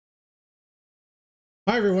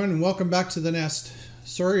Hi everyone, and welcome back to the nest.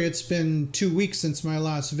 Sorry it's been 2 weeks since my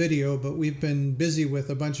last video, but we've been busy with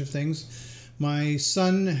a bunch of things. My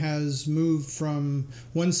son has moved from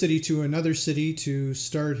one city to another city to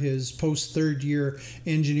start his post-third year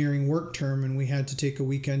engineering work term, and we had to take a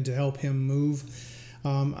weekend to help him move.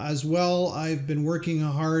 As well, I've been working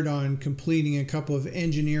hard on completing a couple of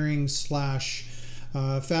engineering slash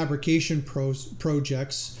fabrication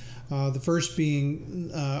projects. The first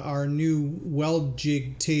being our new weld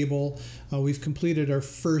jig table. We've completed our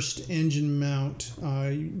first engine mount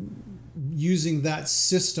using that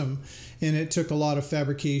system, and it took a lot of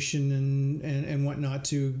fabrication and whatnot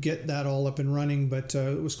to get that all up and running, but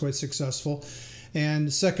it was quite successful.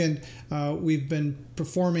 And second, we've been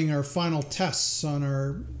performing our final tests on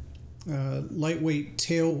our lightweight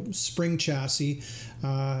tail spring chassis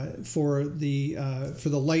for the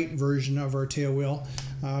light version of our tail wheel.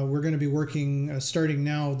 We're going to be working starting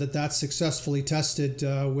now that's successfully tested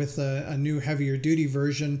with a new heavier duty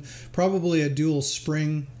version, probably a dual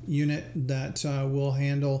spring unit that will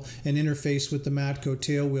handle and interface with the Matco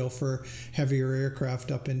tail wheel for heavier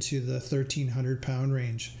aircraft up into the 1,300 pound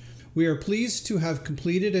range. We are pleased to have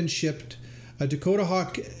completed and shipped a Dakota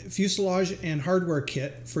Hawk fuselage and hardware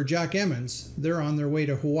kit for Jack Emmons. They're on their way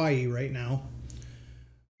to Hawaii right now.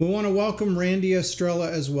 We want to welcome Randy Estrella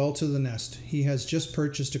as well to the nest. He has just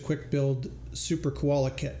purchased a quick build Super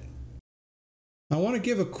Koala kit. I want to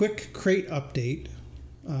give a quick crate update.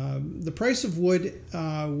 The price of wood,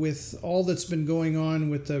 with all that's been going on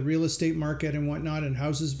with the real estate market and whatnot and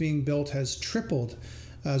houses being built, has tripled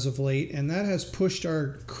as of late, and that has pushed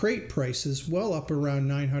our crate prices well up around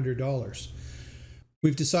 $900.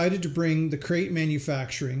 We've decided to bring the crate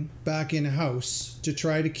manufacturing back in-house to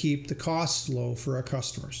try to keep the costs low for our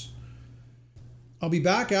customers. I'll be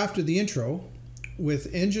back after the intro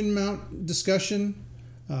with engine mount discussion,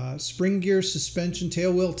 spring gear, suspension,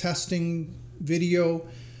 tail wheel testing video,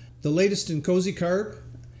 the latest in CozyCarb.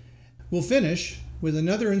 We'll finish with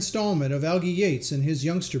another installment of Algy Yates and his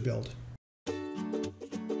youngster build.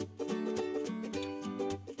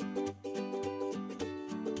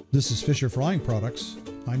 This is Fisher Flying Products.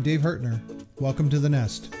 I'm Dave Hartner. Welcome to the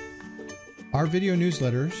nest. Our video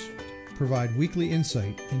newsletters provide weekly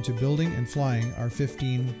insight into building and flying our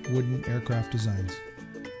 15 wooden aircraft designs.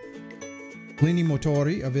 Plini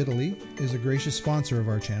Motori of Italy is a gracious sponsor of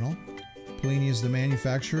our channel. Plini is the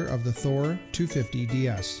manufacturer of the Thor 250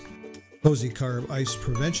 DS. CozyCarb Ice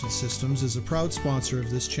Prevention Systems is a proud sponsor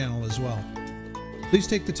of this channel as well. Please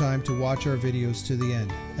take the time to watch our videos to the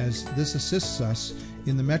end, as this assists us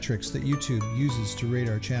in the metrics that YouTube uses to rate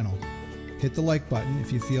our channel. Hit the like button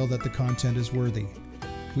if you feel that the content is worthy.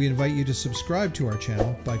 We invite you to subscribe to our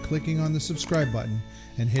channel by clicking on the subscribe button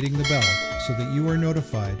and hitting the bell so that you are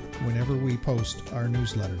notified whenever we post our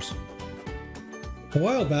newsletters. A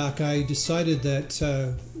while back I decided that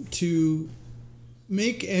to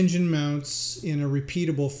make engine mounts in a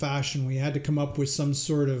repeatable fashion, we had to come up with some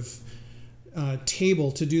sort of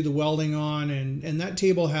table to do the welding on, and that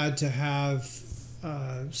table had to have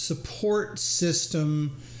support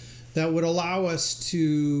system that would allow us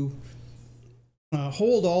to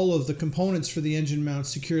hold all of the components for the engine mount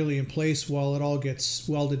securely in place while it all gets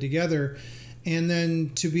welded together, and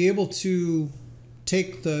then to be able to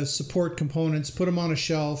take the support components, put them on a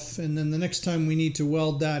shelf, and then the next time we need to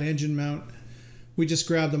weld that engine mount, we just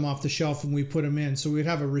grab them off the shelf and we put them in. So we'd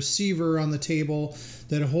have a receiver on the table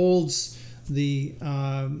that holds the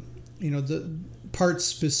the part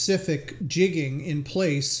specific jigging in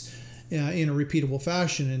place in a repeatable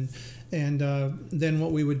fashion, and then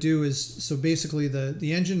what we would do is, so basically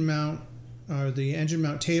the engine mount, or the engine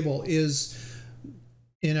mount table, is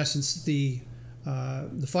in essence the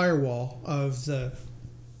firewall of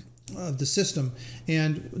the system,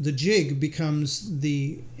 and the jig becomes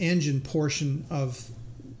the engine portion of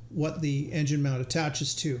what the engine mount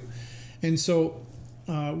attaches to. And so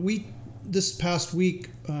we this past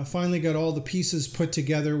week finally got all the pieces put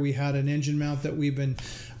together. We had an engine mount that we've been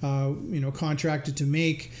contracted to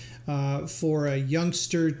make for a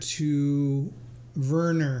youngster to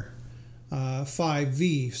Werner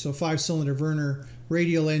 5V, so 5-cylinder Werner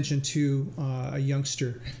radial engine to a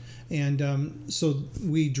youngster. And so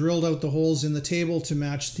we drilled out the holes in the table to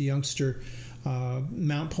match the youngster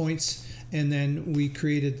mount points, and then we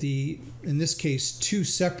created in this case, 2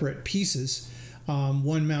 separate pieces.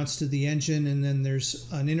 One mounts to the engine, and then there's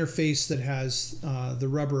an interface that has the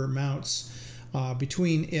rubber mounts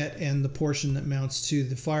between it and the portion that mounts to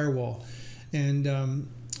the firewall. And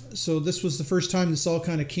so this was the first time this all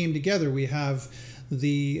kind of came together. We have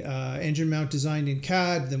the engine mount designed in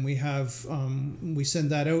CAD. Then we have we send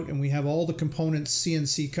that out, and we have all the components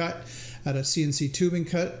CNC cut at a CNC tubing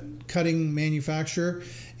cutting manufacturer,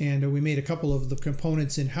 and we made a couple of the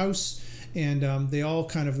components in-house, and they all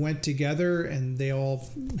kind of went together, and they all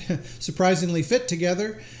surprisingly fit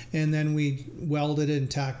together, and then we welded it and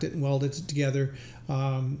tacked it and welded it together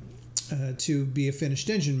to be a finished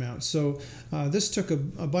engine mount. So this took a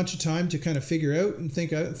bunch of time to kind of figure out and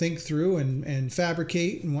think through and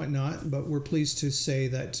fabricate and whatnot, but we're pleased to say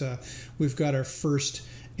that we've got our first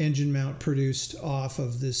engine mount produced off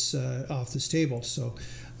this table. So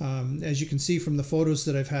as you can see from the photos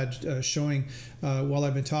that I've had showing while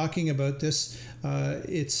I've been talking about this,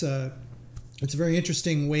 it's a very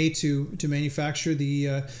interesting way to manufacture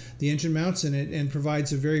the engine mounts, and it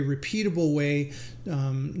provides a very repeatable way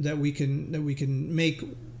that we can make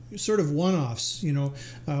sort of one-offs. You know,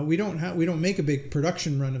 we don't make a big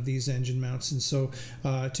production run of these engine mounts, and so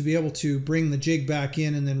to be able to bring the jig back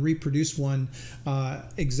in and then reproduce one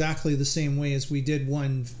exactly the same way as we did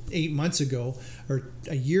one 8 months ago or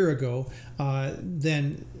a year ago,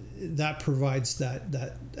 then that provides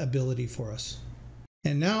that ability for us.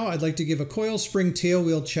 And now I'd like to give a coil spring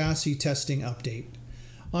tailwheel chassis testing update.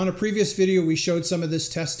 On a previous video, we showed some of this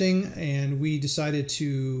testing, and we decided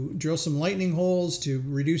to drill some lightning holes to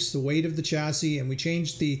reduce the weight of the chassis, and we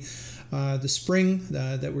changed the spring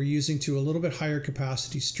that we're using to a little bit higher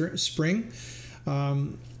capacity spring. Now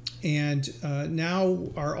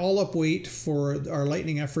our all-up weight for our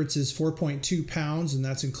lightning efforts is 4.2 pounds, and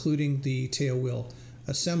that's including the tailwheel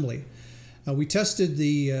assembly. We tested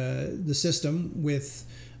the system with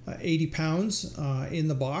 80 pounds in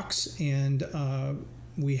the box, and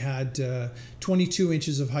we had 22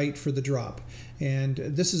 inches of height for the drop. And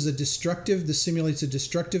this simulates a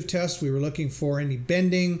destructive test. We were looking for any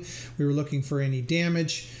bending, we were looking for any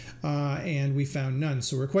damage, and we found none.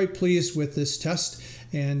 So we're quite pleased with this test,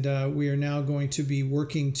 and we are now going to be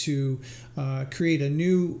working to create a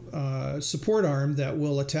new support arm that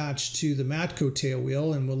will attach to the Matco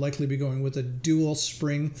tailwheel, and we'll likely be going with a dual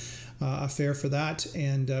spring affair for that,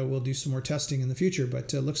 and we'll do some more testing in the future,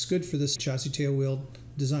 but it looks good for this chassis tailwheel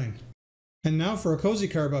design. And now for a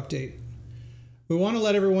CozyCarb update. We want to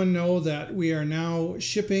let everyone know that we are now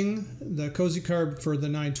shipping the CozyCarb for the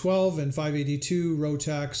 912 and 582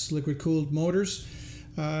 Rotax liquid cooled motors.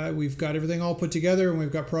 We've got everything all put together, and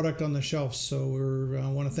we've got product on the shelf. So we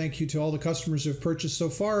want to thank you to all the customers who have purchased so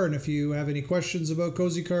far. And if you have any questions about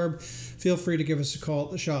CozyCarb, feel free to give us a call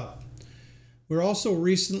at the shop. We're also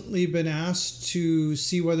recently been asked to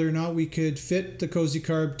see whether or not we could fit the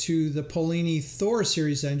CozyCarb to the Polini Thor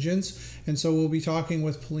series engines. And so we'll be talking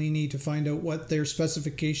with Polini to find out what their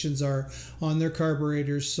specifications are on their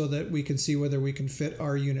carburetors, so that we can see whether we can fit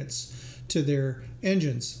our units to their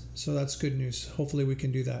engines. So that's good news. Hopefully we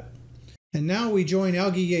can do that. And now we join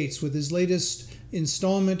Algy Yates with his latest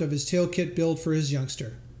installment of his tail kit build for his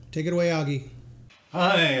youngster. Take it away, Algy.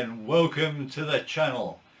 Hi, and welcome to the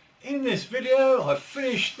channel. In this video, I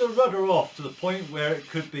finished the rudder off to the point where it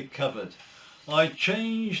could be covered. I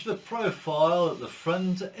changed the profile at the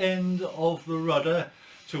front end of the rudder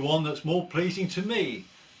to one that's more pleasing to me,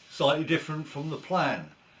 slightly different from the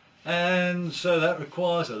plan. And so that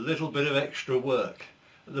requires a little bit of extra work.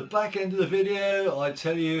 At the back end of the video, I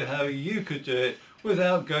tell you how you could do it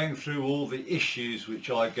without going through all the issues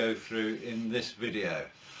which I go through in this video.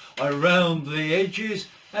 I round the edges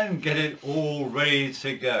and get it all ready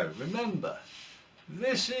to go. Remember,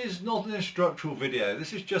 this is not an instructional video,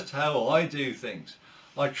 this is just how I do things.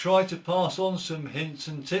 I try to pass on some hints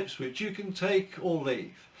and tips which you can take or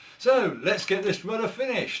leave. So let's get this rudder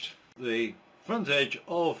finished. The front edge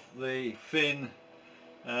of the fin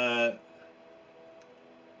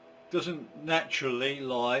doesn't naturally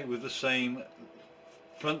lie with the same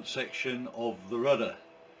front section of the rudder.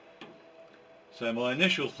 So my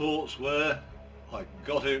initial thoughts were, I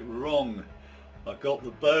got it wrong. I got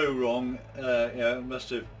the bow wrong. I must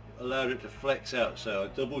have allowed it to flex out. So I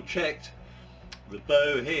double checked the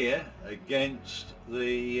bow here against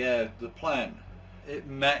the plan. It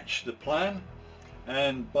matched the plan,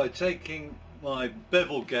 and by taking my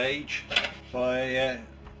bevel gauge, by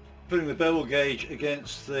putting the bevel gauge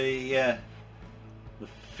against the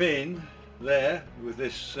fin there with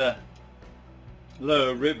this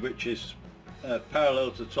lower rib, which is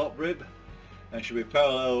parallel to the top rib, and should be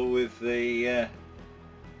parallel with the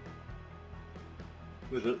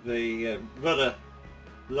rudder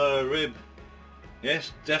lower rib.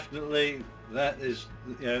 Yes, definitely that is,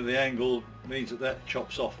 the angle means that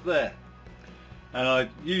chops off there. And I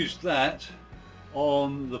used that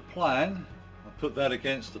on the plan. I put that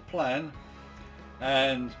against the plan,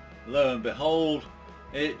 and lo and behold,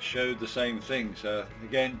 it showed the same thing. So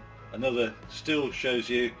again, another still shows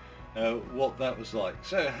you what that was like.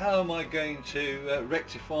 So how am I going to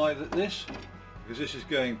rectify this? Because this is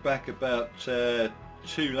going back about 2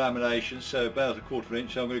 laminations, so about 1/4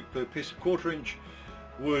 inch. So I'm going to put a piece of 1/4 inch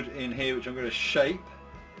wood in here, which I'm going to shape,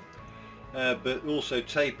 but also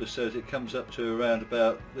taper so that it comes up to around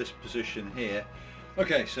about this position here.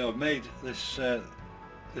 Okay, so I've made this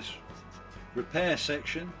this repair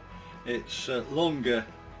section. It's longer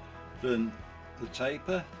than the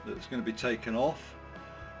taper that's going to be taken off.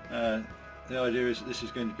 The idea is that this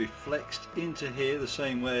is going to be flexed into here the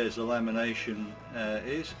same way as the lamination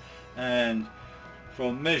is, and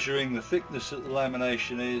from measuring the thickness that the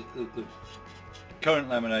lamination is, the current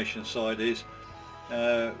lamination side is,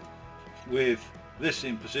 with this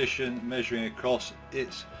in position, measuring across,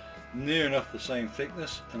 it's near enough the same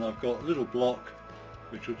thickness, and I've got a little block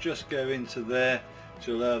which will just go into there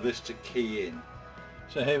to allow this to key in.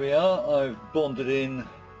 So here we are, I've bonded in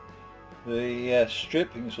the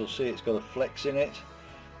strip. You can sort of see it's got a flex in it,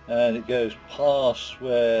 and it goes past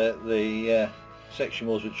where the section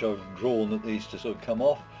was which I've drawn that needs to sort of come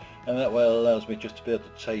off, and that way it allows me just to be able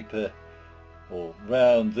to taper or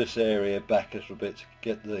round this area back a little bit to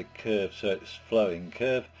get the curve so it's flowing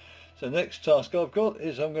curve. So next task I've got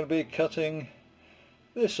is I'm going to be cutting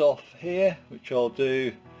this off here, which I'll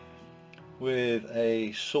do with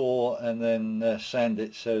a saw and then sand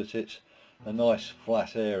it so that it's a nice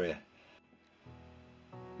flat area.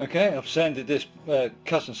 Okay, I've sanded this,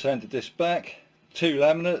 cut and sanded this back. 2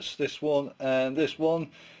 laminates, this one and this one,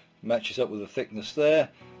 matches up with the thickness there.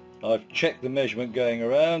 I've checked the measurement going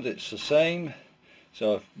around, it's the same,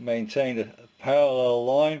 so I've maintained a parallel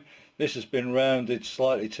line. This has been rounded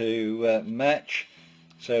slightly to match,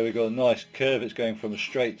 so we've got a nice curve. It's going from a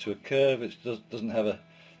straight to a curve. It doesn't have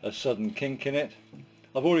a sudden kink in it.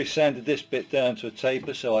 I've already sanded this bit down to a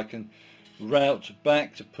taper so I can route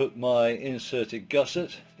back to put my inserted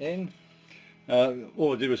gusset in.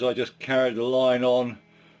 All I did was I just carried the line on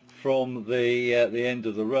from the end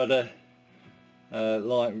of the rudder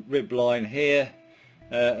rib line here,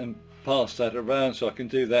 and pass that around so I can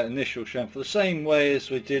do that initial chamfer the same way as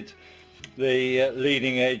we did the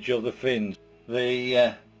leading edge of the fins.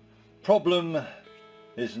 The problem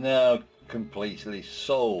is now completely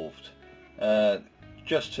solved.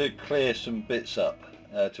 Just to clear some bits up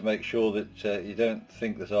to make sure that you don't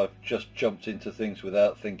think that I've just jumped into things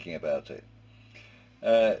without thinking about it.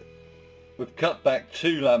 We've cut back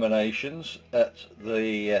 2 laminations at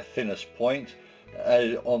the thinnest point,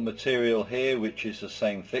 added on material here which is the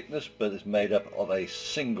same thickness but is made up of a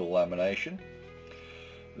single lamination.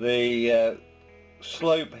 The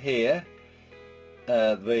slope here,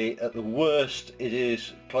 at the worst it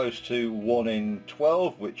is close to 1 in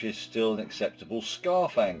 12, which is still an acceptable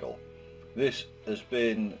scarf angle. This has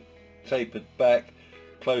been tapered back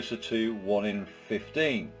closer to 1 in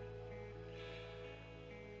 15.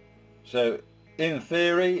 So in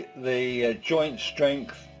theory the joint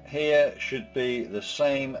strength here should be the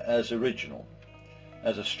same as original.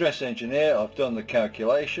 As a stress engineer I've done the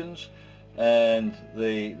calculations, and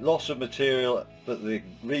the loss of material but the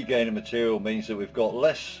regain of material means that we've got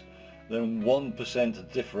less than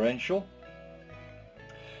 1% differential.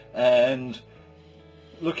 And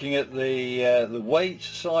looking at the weight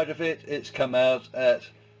side of it, it's come out at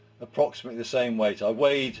approximately the same weight. I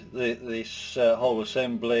weighed this whole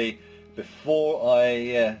assembly before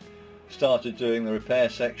I started doing the repair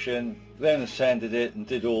section, then sanded it and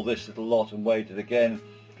did all this little lot and weighed it again,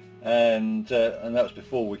 and that was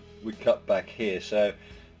before we cut back here. So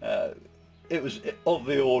it was of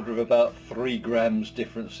the order of about 3 grams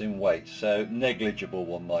difference in weight, so negligible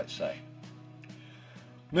one might say.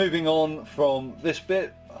 Moving on from this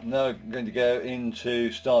bit, I'm now going to go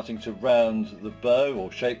into starting to round the bow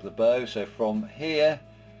or shape the bow. So from here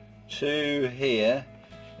to here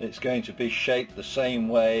it's going to be shaped the same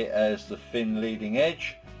way as the fin leading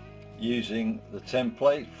edge, using the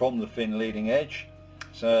template from the fin leading edge.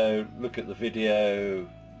 So look at the video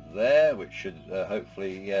there, which should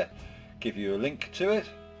hopefully give you a link to it.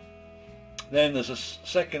 Then there's a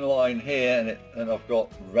second line here, and I've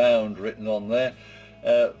got round written on there.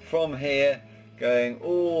 From here going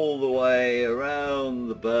all the way around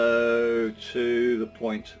the bow to the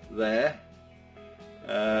point there.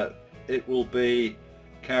 It will be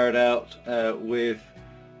carried out with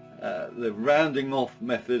the rounding off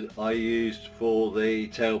method I used for the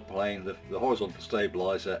tailplane, the horizontal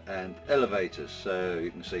stabilizer and elevators, so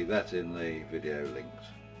you can see that in the video links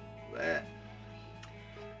there.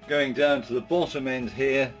 Going down to the bottom end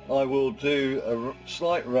here, I will do a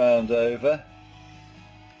slight round over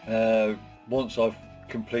once I've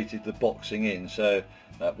completed the boxing in. So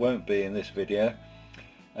That won't be in this video,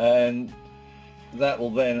 and that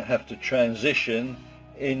will then have to transition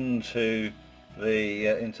into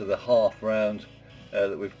the half round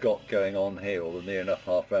that we've got going on here, or the near enough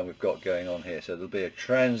half round we've got going on here. So there'll be a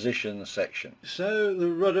transition section. So the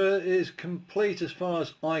rudder is complete as far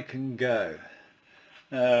as I can go,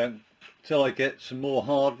 till I get some more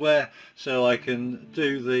hardware so I can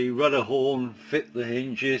do the rudder horn, fit the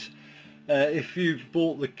hinges. If you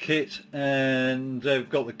bought the kit and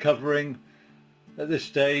got the covering at this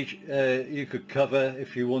stage, you could cover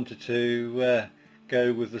if you wanted to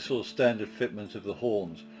go with the sort of standard fitment of the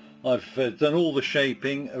horns. I've done all the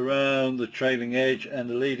shaping around the trailing edge and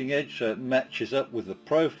the leading edge so it matches up with the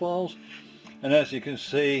profiles, and as you can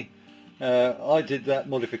see, I did that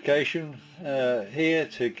modification here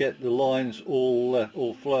to get the lines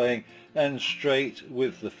all flowing and straight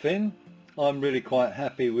with the fin. I'm really quite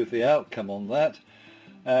happy with the outcome on that.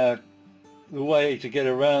 The way to get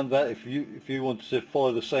around that, if you wanted to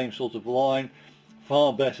follow the same sort of line,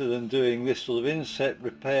 far better than doing this sort of inset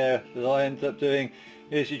repair that I ended up doing,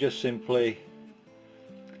 is you just simply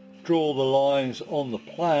draw the lines on the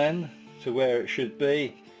plan to where it should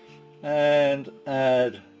be and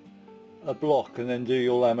add a block and then do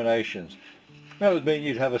your laminations. That would mean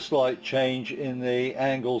you'd have a slight change in the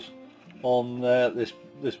angles on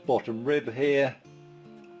this bottom rib here,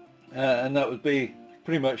 and that would be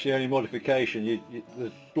pretty much the only modification.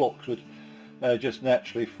 The blocks would just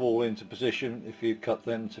naturally fall into position if you cut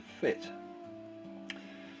them to fit.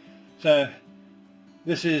 So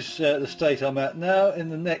this is the state I'm at now. In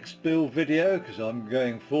the next build video, because I'm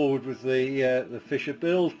going forward with the Fisher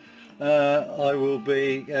build, I will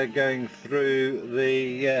be going through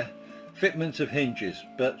the fitments of hinges,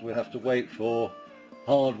 but we'll have to wait for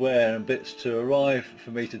hardware and bits to arrive for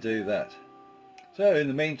me to do that. So in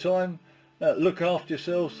the meantime, look after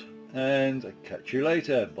yourselves and catch you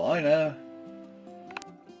later. Bye now.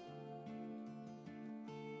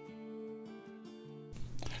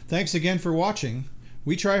 Thanks again for watching.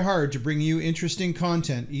 We try hard to bring you interesting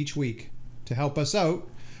content each week. To help us out,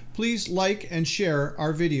 please like and share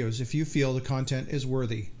our videos if you feel the content is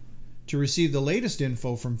worthy. To receive the latest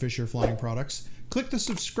info from Fisher Flying Products, click the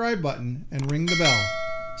subscribe button and ring the bell.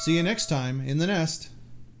 See you next time in the nest.